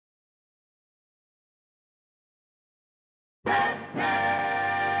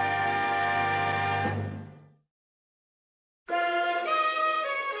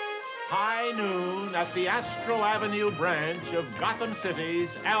High noon at the Astro Avenue branch of Gotham City's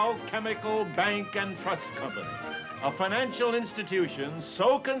Alchemical Bank and Trust Company, a financial institution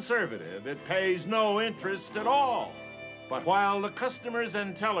so conservative it pays no interest at all. But while the customers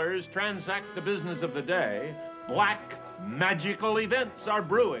and tellers transact the business of the day, black, magical events are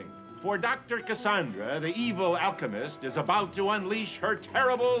brewing. For Dr. Cassandra, the evil alchemist, is about to unleash her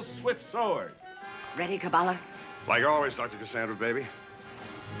terrible swift sword. Ready, Kabbalah? Like always, Dr. Cassandra, baby.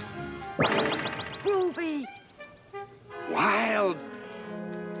 Groovy. Wild.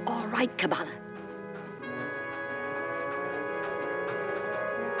 All right, Kabbalah.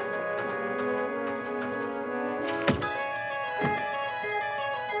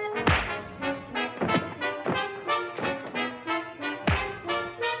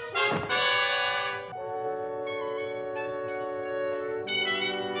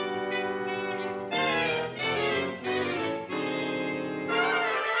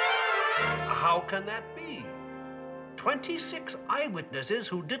 How can that be? 26 eyewitnesses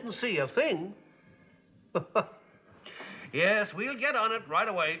who didn't see a thing. Yes, we'll get on it right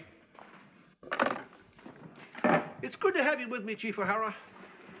away. It's good to have you with me, Chief O'Hara.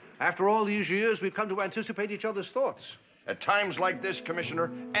 After all these years, we've come to anticipate each other's thoughts. At times like this,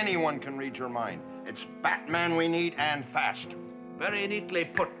 Commissioner, anyone can read your mind. It's Batman we need, and fast. Very neatly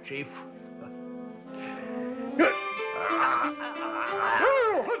put, Chief.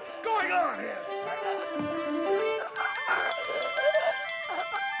 What's going on here?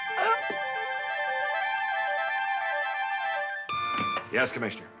 Yes,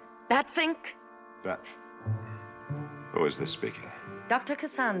 Commissioner. Batfink? Who is this speaking? Dr.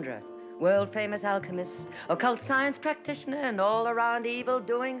 Cassandra, world-famous alchemist, occult science practitioner, and all-around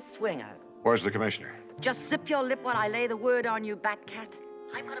evil-doing swinger. Where's the Commissioner? Just zip your lip while I lay the word on you, Batcat.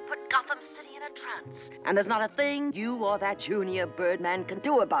 I'm gonna put Gotham City in a trance, and there's not a thing you or that junior Birdman can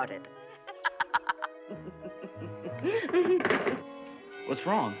do about it. What's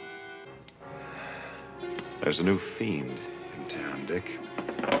wrong? There's a new fiend in town, Dick.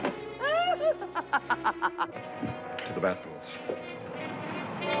 To the bat pools.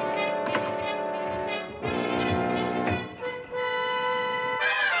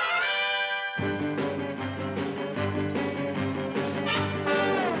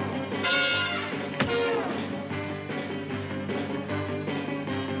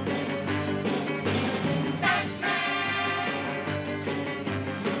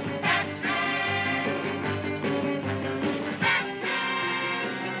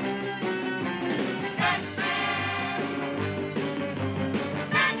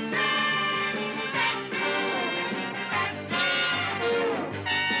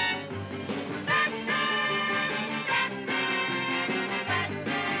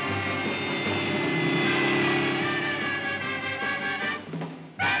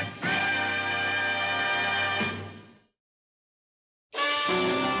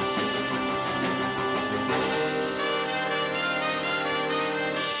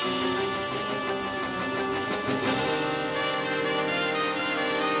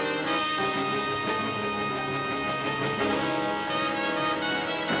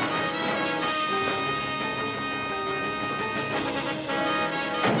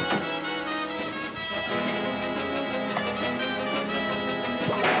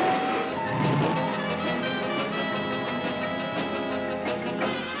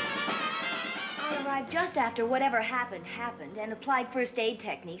 Just after whatever happened, and applied first aid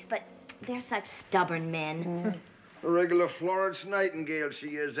techniques, but they're such stubborn men. A regular Florence Nightingale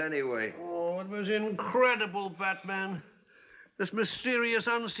she is, anyway. Oh, it was incredible, Batman. This mysterious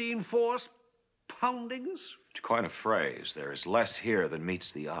unseen force pounding us. To coin a phrase, there is less here than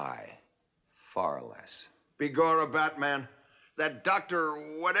meets the eye. Far less. Begorra, Batman. That doctor,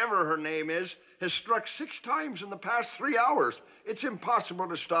 whatever her name is, has struck 6 times in the past 3 hours. It's impossible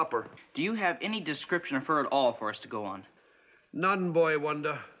to stop her. Do you have any description of her at all for us to go on? None, Boy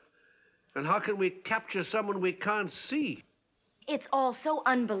Wonder. And how can we capture someone we can't see? It's all so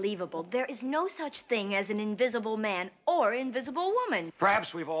unbelievable. There is no such thing as an invisible man or invisible woman.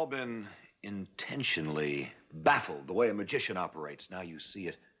 Perhaps we've all been intentionally baffled the way a magician operates. Now you see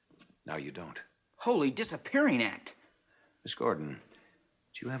it, now you don't. Holy disappearing act. Miss Gordon,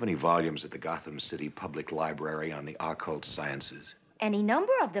 do you have any volumes at the Gotham City Public Library on the occult sciences? Any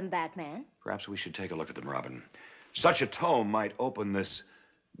number of them, Batman. Perhaps we should take a look at them, Robin. Such a tome might open this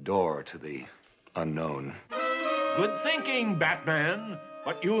door to the unknown. Good thinking, Batman.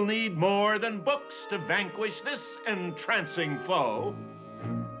 But you'll need more than books to vanquish this entrancing foe.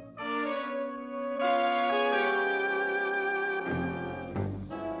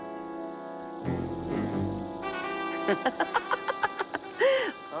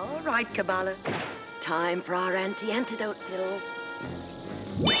 All right, Kabbalah. Time for our anti-antidote pill.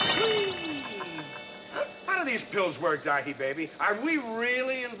 How do these pills work, Docky baby? Are we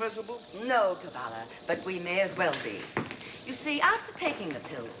really invisible? No, Kabbalah, but we may as well be. You see, after taking the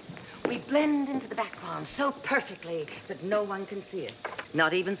pill, we blend into the background so perfectly that no one can see us.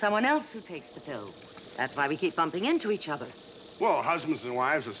 Not even someone else who takes the pill. That's why we keep bumping into each other. Well, husbands and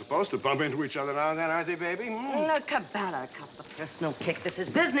wives are supposed to bump into each other now and then, aren't they, baby? No, Kabbalah, cut the personal kick. This is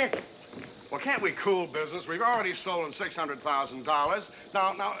business. Well, can't we cool business? We've already stolen $600,000.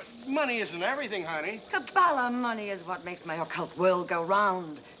 Now, money isn't everything, honey. Kabbalah, money is what makes my occult world go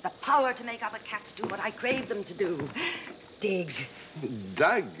round. The power to make other cats do what I crave them to do. Dig.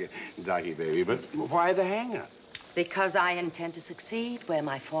 Doug, Docky baby, but why the hang-up? Because I intend to succeed where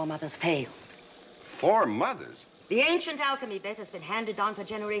my foremothers failed. Foremothers? The ancient alchemy bit has been handed down for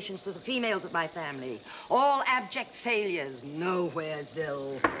generations to the females of my family. All abject failures,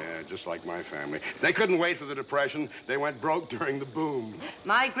 nowheresville. Yeah, just like my family. They couldn't wait for the Depression. They went broke during the boom.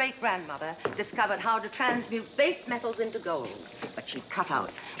 My great-grandmother discovered how to transmute base metals into gold. But she cut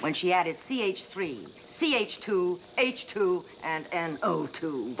out when she added CH3, CH2, H2, and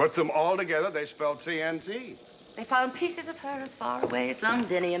NO2. Put them all together, they spelled TNT. They found pieces of her as far away as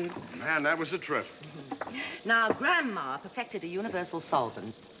Londinium. Man, that was a trip. Now, Grandma perfected a universal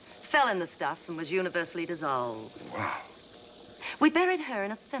solvent, fell in the stuff, and was universally dissolved. Wow. We buried her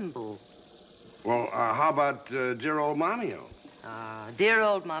in a thimble. Well, how about dear old Mommy-O? Dear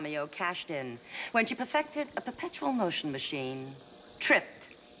old Mommy-O cashed in when she perfected a perpetual motion machine, tripped,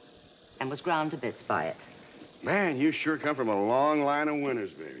 and was ground to bits by it. Man, you sure come from a long line of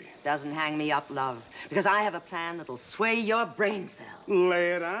winners, baby. Doesn't hang me up, love, because I have a plan that'll sway your brain cells.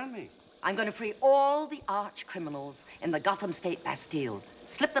 Lay it on me. I'm going to free all the arch criminals in the Gotham State Bastille,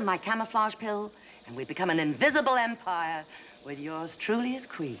 slip them my camouflage pill, and we become an invisible empire with yours truly as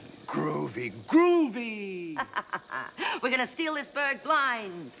queen. Groovy, groovy. We're going to steal this burg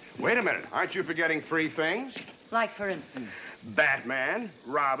blind. Wait a minute. Aren't you forgetting three things? Like, for instance? Batman,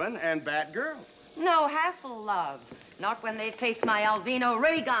 Robin, and Batgirl. No hassle, love. Not when they face my Alvino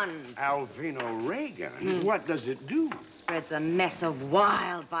ray gun. Alvino ray gun? What does it do? Spreads a mess of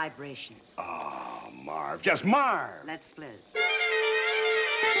wild vibrations. Oh, Marv. Just Marv. Let's split.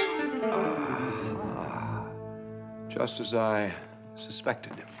 Just as I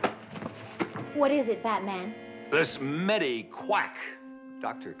suspected. What is it, Batman? This medi-quack,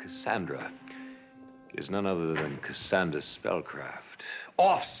 Dr. Cassandra, is none other than Cassandra Spellcraft,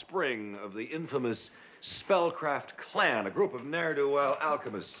 offspring of the infamous Spellcraft clan, a group of ne'er-do-well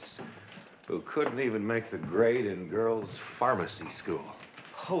alchemists who couldn't even make the grade in girls' pharmacy school.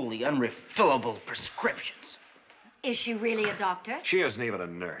 Holy unrefillable prescriptions. Is she really a doctor? She isn't even a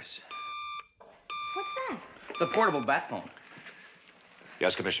nurse. What's that? The portable bat phone.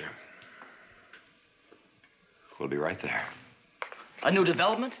 Yes, Commissioner. We'll be right there. A new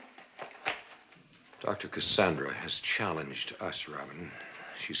development? Dr. Cassandra has challenged us, Robin.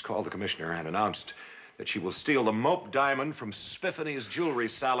 She's called the commissioner and announced that she will steal the Mope diamond from Spiffany's jewelry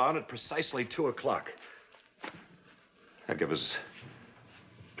salon at precisely 2 o'clock. That gives us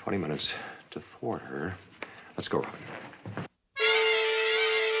 20 minutes to thwart her. Let's go, Robin.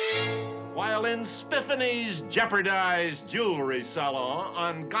 While in Spiffany's jeopardized jewelry salon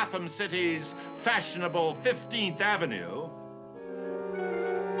on Gotham City's fashionable 15th Avenue,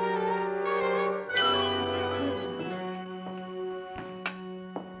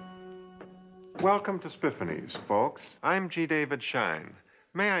 welcome to Spiffany's, folks. I'm G. David Shine.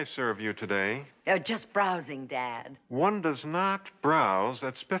 May I serve you today? Just browsing, Dad. One does not browse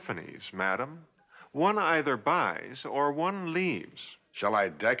at Spiffany's, madam. One either buys or one leaves. Shall I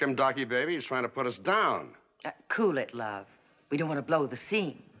deck him, Docky baby? He's trying to put us down. Cool it, love. We don't want to blow the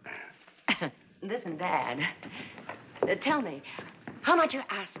scene. Listen, Dad. Tell me, how much you're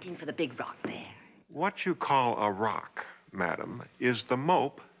asking for the big rock there? What you call a rock, madam, is the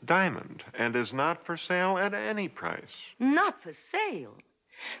Mope diamond and is not for sale at any price. Not for sale?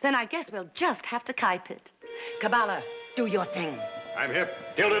 Then I guess we'll just have to kipe it. Kabbalah, do your thing. I'm hip.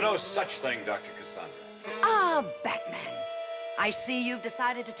 He'll do no such thing, Dr. Cassandra. Ah, Batman. I see you've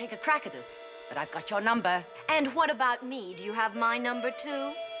decided to take a crack at us, but I've got your number. And what about me? Do you have my number,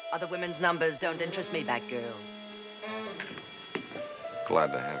 too? Other women's numbers don't interest me, Batgirl.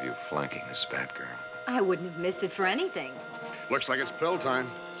 Glad to have you flanking this Batgirl. I wouldn't have missed it for anything. Looks like it's pill time.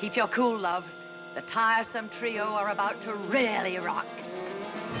 Keep your cool, love. The tiresome trio are about to really rock.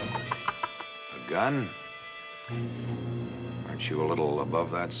 A gun? Aren't you a little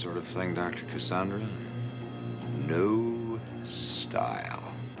above that sort of thing, Dr. Cassandra? No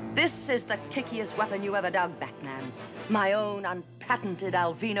style. This is the kickiest weapon you ever dug, Batman. My own unpatented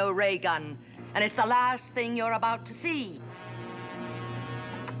Alvino ray gun. And it's the last thing you're about to see.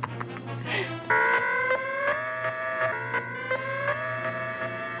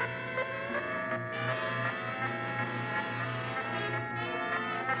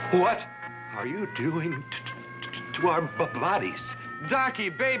 What are you doing to our bodies?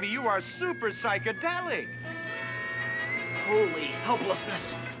 Docky, baby, you are super psychedelic. Holy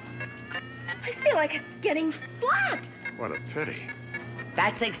helplessness. I feel like I'm getting flat. What a pity.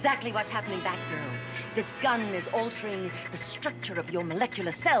 That's exactly what's happening, Batgirl. This gun is altering the structure of your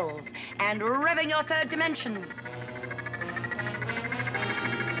molecular cells and revving your third dimensions.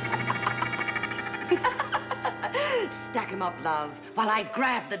 Stack 'em up, love, while I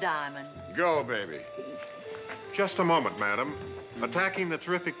grab the diamond. Go, baby. Just a moment, madam. Attacking the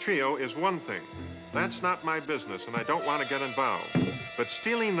terrific trio is one thing. That's not my business, and I don't want to get involved. But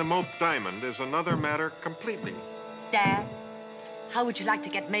stealing the Mope diamond is another matter completely. Dad, how would you like to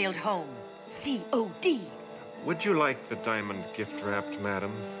get mailed home? C.O.D. Would you like the diamond gift wrapped,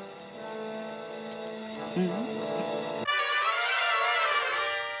 madam?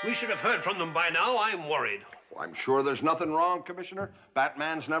 We should have heard from them by now. I'm worried. Well, I'm sure there's nothing wrong, Commissioner.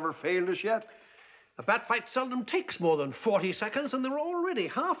 Batman's never failed us yet. A bat fight seldom takes more than 40 seconds, and they're already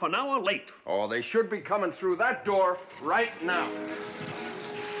half an hour late. Oh, they should be coming through that door right now.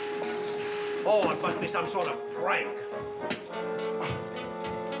 Oh, it must be some sort of prank.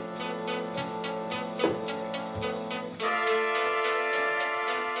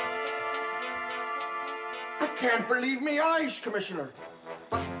 I can't believe me eyes, Commissioner.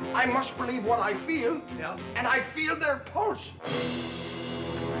 But I must believe what I feel. Yeah? And I feel their pulse.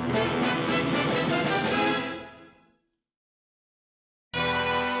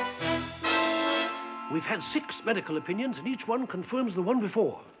 We've had 6 medical opinions, and each one confirms the one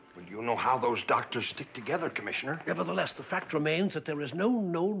before. Well, you know how those doctors stick together, Commissioner. Nevertheless, the fact remains that there is no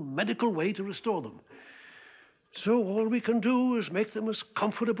known medical way to restore them. So all we can do is make them as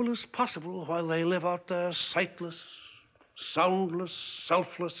comfortable as possible while they live out their sightless, soundless,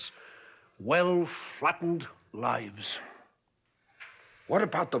 selfless, well-flattened lives. What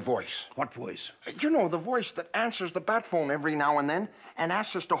about the voice? What voice? You know, the voice that answers the bat phone every now and then and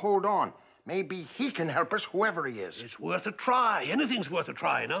asks us to hold on. Maybe he can help us, whoever he is. It's worth a try. Anything's worth a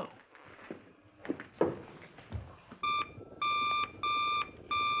try now.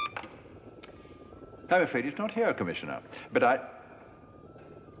 I'm afraid he's not here, Commissioner. But I...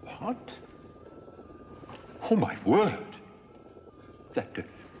 What? Oh, my word.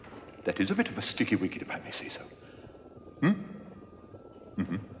 That is a bit of a sticky wicket, if I may say so.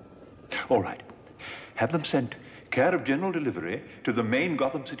 All right. Have them sent care of general delivery to the main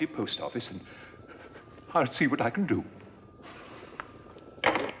Gotham City post office, and I'll see what I can do.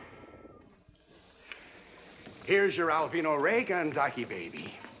 Here's your Alvino ray gun, Docky,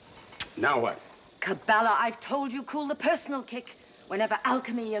 baby. Now what? Cabala, I've told you, cool the personal kick whenever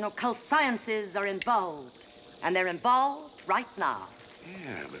alchemy and occult sciences are involved. And they're involved right now.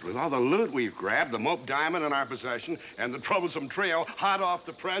 Yeah, but with all the loot we've grabbed, the Mope diamond in our possession, and the troublesome trio hot off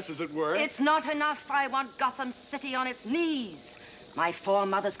the press, as it were... It's not enough. I want Gotham City on its knees. My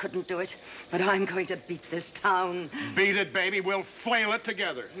foremothers couldn't do it, but I'm going to beat this town. Beat it, baby. We'll flail it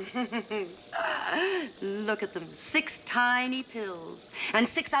together. Look at them. 6 tiny pills and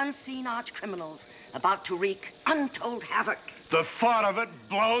 6 unseen arch criminals about to wreak untold havoc. The thought of it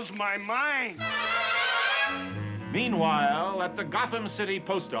blows my mind. Meanwhile, at the Gotham City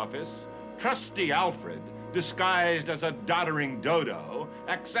post office, trusty Alfred, disguised as a doddering dodo,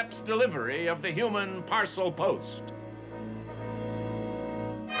 accepts delivery of the human parcel post.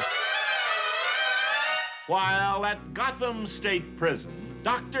 While at Gotham State Prison,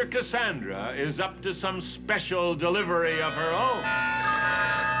 Dr. Cassandra is up to some special delivery of her own.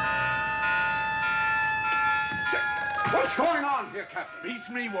 What's going on here, Captain? Beats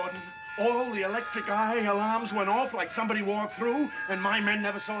me, Warden. All the electric eye alarms went off like somebody walked through, and my men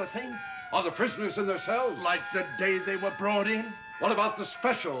never saw a thing. Are the prisoners in their cells? Like the day they were brought in. What about the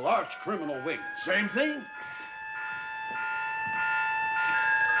special arch criminal wing? Same thing.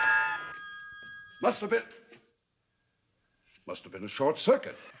 Must have been a short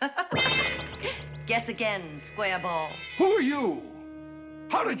circuit. Guess again, square ball. Who are you?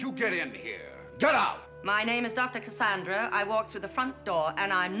 How did you get in here? Get out! My name is Dr. Cassandra. I walk through the front door,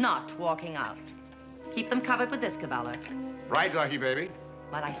 and I'm not walking out. Keep them covered with this, Cabala, Right, Lucky Baby.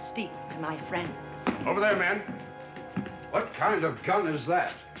 while I speak to my friends. Over there, men. What kind of gun is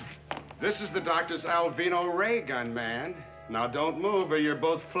that? This is the doctor's Alvino ray gun, man. Now don't move or you're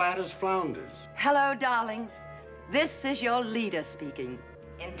both flat as flounders. Hello, darlings. This is your leader speaking.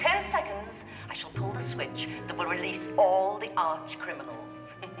 In 10 seconds, I shall pull the switch that will release all the arch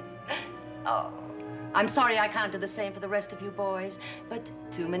criminals. Oh, I'm sorry I can't do the same for the rest of you boys, but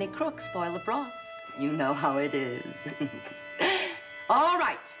too many crooks spoil the broth. You know how it is. All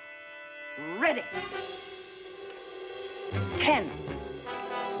right. Ready. 10,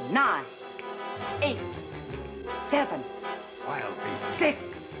 9, 8, 7,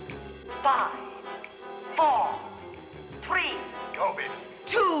 6, 5, 4, 3, Go, baby.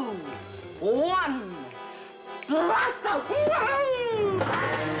 2, 1. Blast out!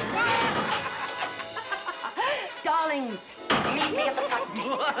 Darlings, meet me at the front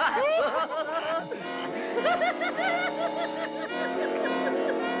gate.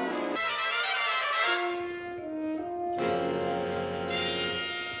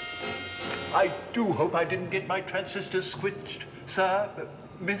 I do hope I didn't get my transistors squished, sir,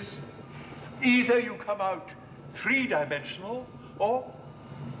 miss. Either you come out three-dimensional or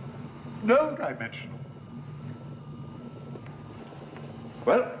no-dimensional.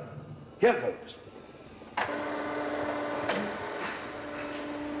 Well, here goes.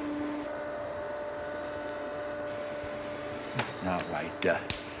 Now, I'd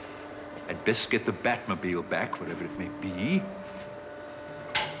best get the Batmobile back, whatever it may be.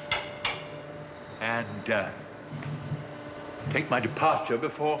 And take my departure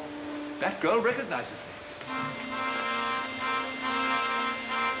before that girl recognizes me.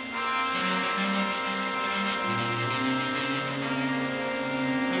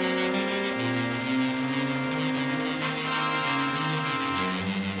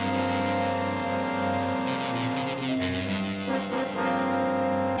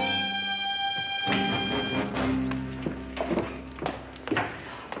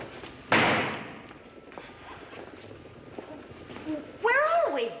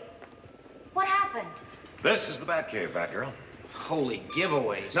 This is the Batcave, Batgirl. Holy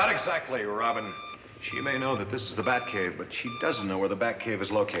giveaways. Not exactly, Robin. She may know that this is the Batcave, but she doesn't know where the Batcave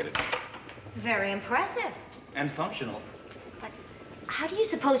is located. It's very impressive. And functional. But how do you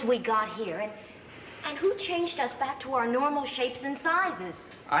suppose we got here? And who changed us back to our normal shapes and sizes?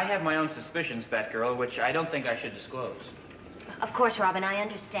 I have my own suspicions, Batgirl, which I don't think I should disclose. Of course, Robin, I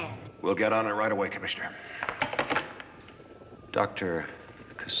understand. We'll get on it right away, Commissioner. Dr.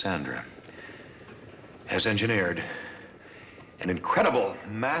 Cassandra has engineered an incredible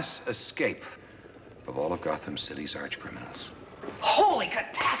mass escape of all of Gotham City's arch criminals. Holy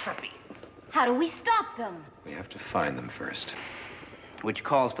catastrophe! How do we stop them? We have to find them first. Which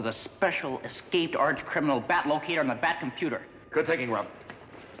calls for the special escaped arch criminal bat locator on the bat computer. Good thinking, Rob.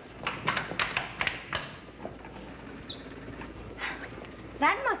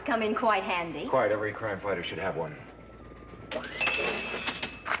 That must come in quite handy. Quite. Every crime fighter should have one.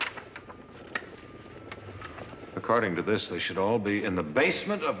 According to this, they should all be in the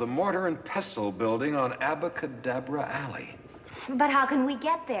basement of the Mortar and Pestle building on Abacadabra Alley. But how can we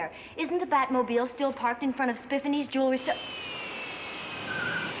get there? Isn't the Batmobile still parked in front of Spiffany's jewelry store?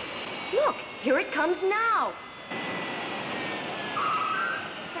 Look, here it comes now. Now,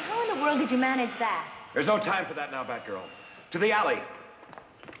 how in the world did you manage that? There's no time for that now, Batgirl. To the alley.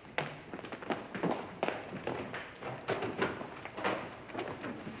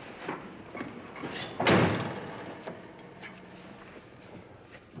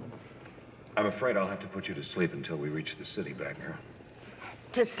 I'm afraid I'll have to put you to sleep until we reach the city, Batgirl.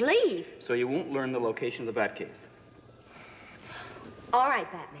 To sleep? So you won't learn the location of the Batcave. All right,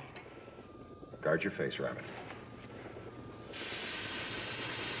 Batman. Guard your face, Robin.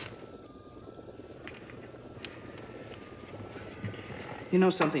 You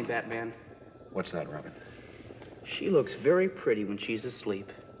know something, Batman? What's that, Robin? She looks very pretty when she's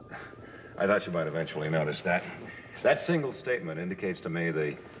asleep. I thought you might eventually notice that. That single statement indicates to me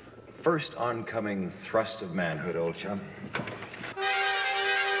the first oncoming thrust of manhood, old chum.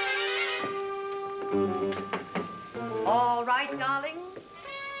 All right, darlings.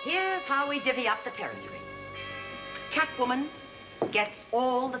 Here's how we divvy up the territory. Catwoman gets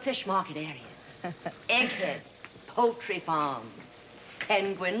all the fish market areas. Egghead, poultry farms.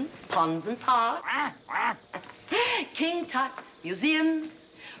 Penguin, ponds and parks. King Tut, museums.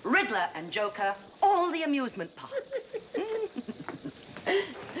 Riddler and Joker, all the amusement parks.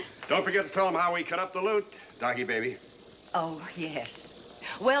 Don't forget to tell them how we cut up the loot, doggy baby. Oh, yes.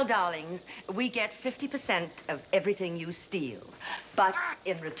 Well, darlings, we get 50% of everything you steal. But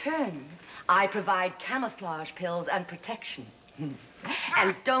in return, I provide camouflage pills and protection.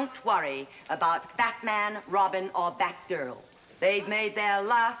 And don't worry about Batman, Robin, or Batgirl. They've made their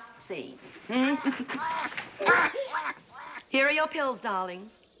last scene. Here are your pills,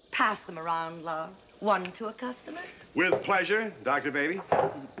 darlings. Pass them around, love. One to a customer. With pleasure, Dr. Baby.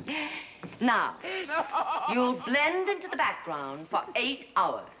 Now, you'll blend into the background for 8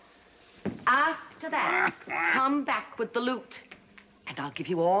 hours. After that, come back with the loot, and I'll give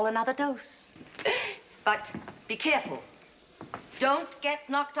you all another dose. But be careful. Don't get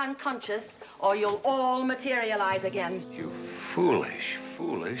knocked unconscious, or you'll all materialize again. You foolish,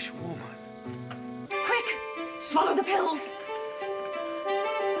 foolish woman. Quick! Swallow the pills.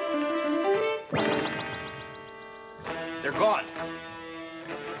 They're gone.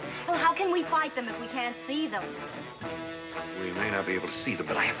 Well, how can we fight them if we can't see them? We may not be able to see them,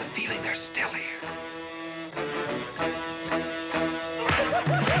 but I have the feeling they're still here.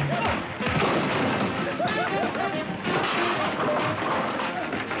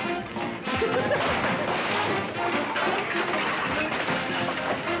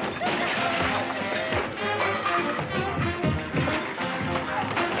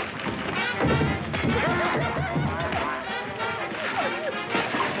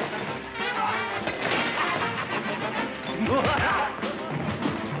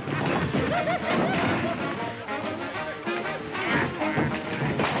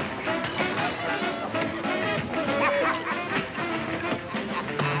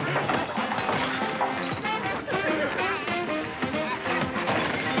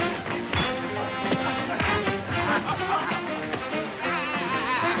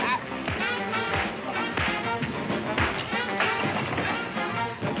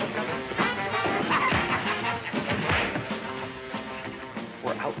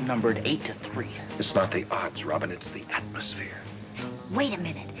 Outnumbered 8-3. It's not the odds, Robin, it's the atmosphere. Wait a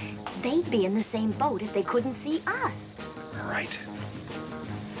minute. They'd be in the same boat if they couldn't see us. Right.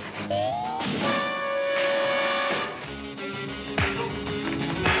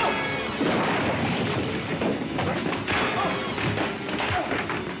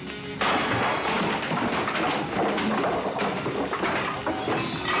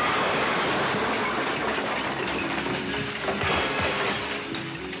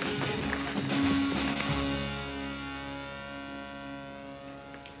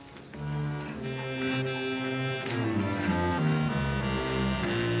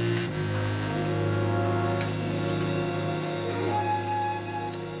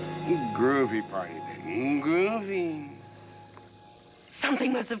 Groovy party, baby. Groovy.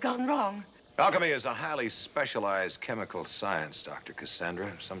 Something must have gone wrong. Alchemy is a highly specialized chemical science, Dr.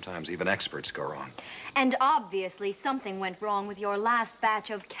 Cassandra. Sometimes even experts go wrong. And obviously something went wrong with your last batch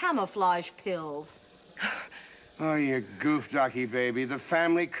of camouflage pills. Oh, you goof ducky, baby. The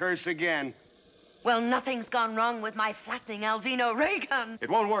family curse again. Well, nothing's gone wrong with my flattening Alvino ray gun. It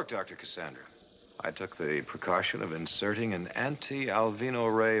won't work, Dr. Cassandra. I took the precaution of inserting an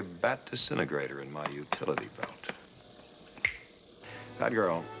anti-Alvino ray bat disintegrator in my utility belt. That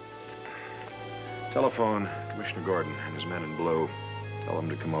girl. Telephone Commissioner Gordon and his men in blue. Tell them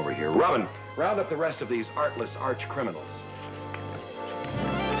to come over here. Robin, round up the rest of these artless arch criminals.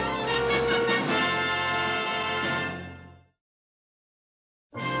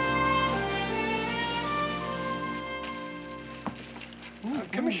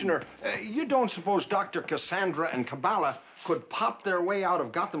 Commissioner, you don't suppose Dr. Cassandra and Kabbalah could pop their way out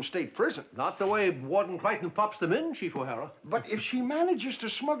of Gotham State Prison? Not the way Warden Crichton pops them in, Chief O'Hara. But if she manages to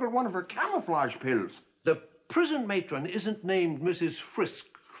smuggle one of her camouflage pills... The prison matron isn't named Mrs. Frisk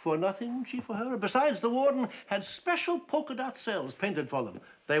for nothing, Chief O'Hara. Besides, the warden had special polka dot cells painted for them.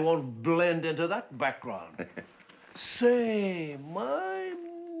 They won't blend into that background. Say,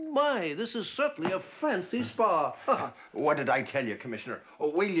 my, this is certainly a fancy spa. What did I tell you, Commissioner? Oh,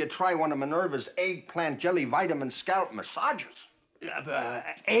 will you try one of Minerva's eggplant jelly vitamin scalp massages?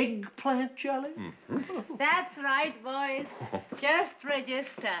 Eggplant jelly? Mm-hmm. That's right, boys. Just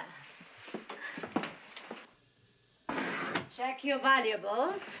register. Check your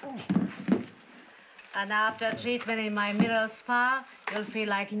valuables. And after treatment in my mirror spa, you'll feel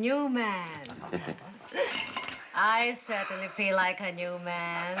like a new man. I certainly feel like a new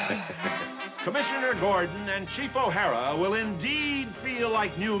man. Commissioner Gordon and Chief O'Hara will indeed feel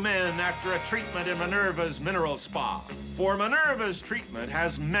like new men after a treatment in Minerva's Mineral Spa. For Minerva's treatment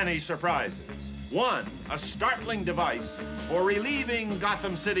has many surprises. One, a startling device for relieving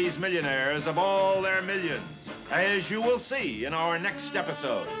Gotham City's millionaires of all their millions, as you will see in our next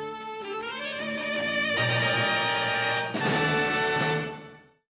episode.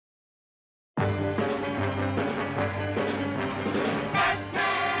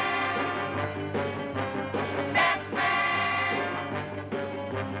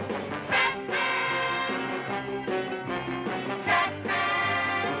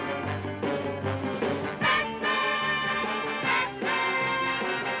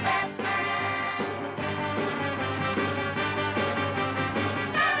 Bat.